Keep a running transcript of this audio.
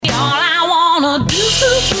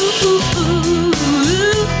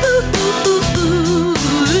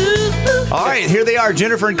All right, here they are,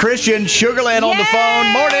 Jennifer and Christian, Sugarland on the phone.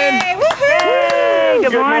 Morning. Hey,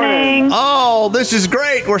 good morning. Oh, this is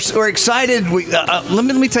great. We're excited. Let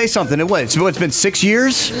me tell you something. It's been 6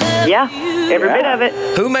 years? Yeah, every bit of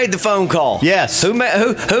it. Who made the phone call? Yes.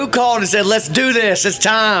 Who called and said, let's do this. It's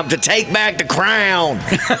time to take back the crown.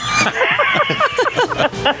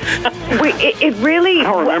 It really... I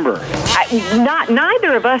don't remember.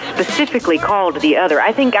 Neither of us specifically called the other.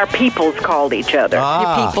 I think our peoples called each other.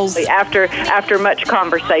 Your peoples. After much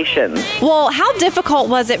conversation. Well, how difficult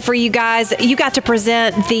was it for you guys? You got to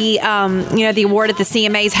present the the award at the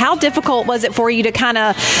CMAs. How difficult was it for you to kind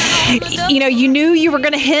of, you knew you were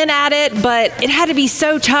going to hint at it, but it had to be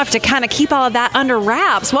so tough to kind of keep all of that under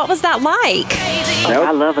wraps. What was that like?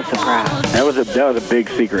 I love a surprise. That was a big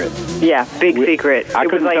secret. Yeah, big secret. I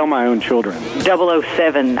couldn't tell my own children.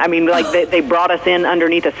 007. I mean, like they brought us in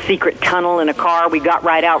underneath a secret tunnel in a car. We got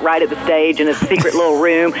right out right at the stage in a secret little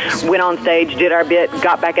room, went on stage, did our bit,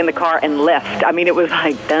 got back in the car, and left. I mean, it was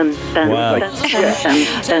like dun, dun, wow. dun, dun,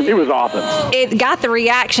 dun. It was awesome. It got the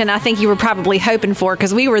reaction I think you were probably hoping for,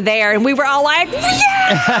 because we were there and we were all like,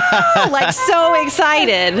 yeah! Like so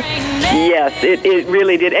excited. Yes, it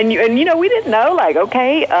really did. And we didn't know, like,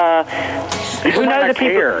 okay, who knows if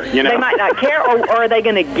care, they might not care, or are they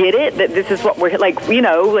going to get it? That this is what we're like,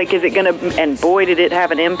 is it going to? And boy, did it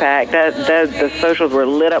have an impact. The socials were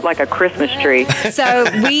lit up like a Christmas tree. So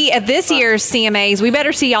we at this year's CMAs, we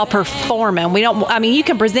better see y'all performing. You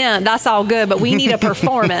can present, that's all good, but we need a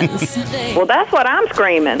performance. Well, that's what I'm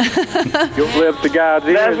screaming. You'll live to God's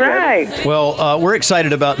ears. That's right. Well, we're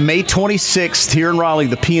excited about May 26th here in Raleigh,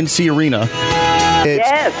 the PNC Arena.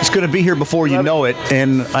 It's going to be here before you know it,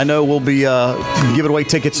 and I know we'll be giving away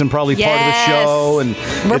tickets and probably part of the show, and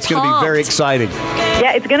it's going to be very exciting.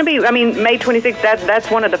 Yeah, it's going to be. May 26th. That's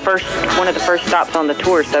one of the first stops on the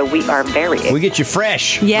tour, so we are very excited. We get you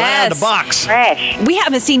fresh, yes, right out of the box. Fresh. We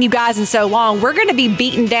haven't seen you guys in so long. We're going to be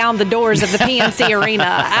beating down the doors of the PNC Arena.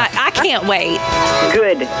 I can't wait.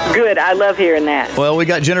 Good. I love hearing that. Well, we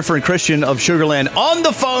got Jennifer and Christian of Sugarland on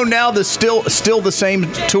the phone now. The still the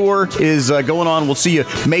same tour is going on. We'll see you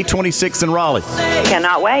May 26th in Raleigh.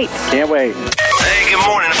 Cannot wait. Can't wait. Hey, good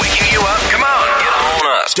morning. Waking you up. Come on, get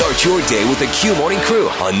on up. Start your day with the Q Morning Crew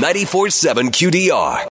on 94.7 QDR.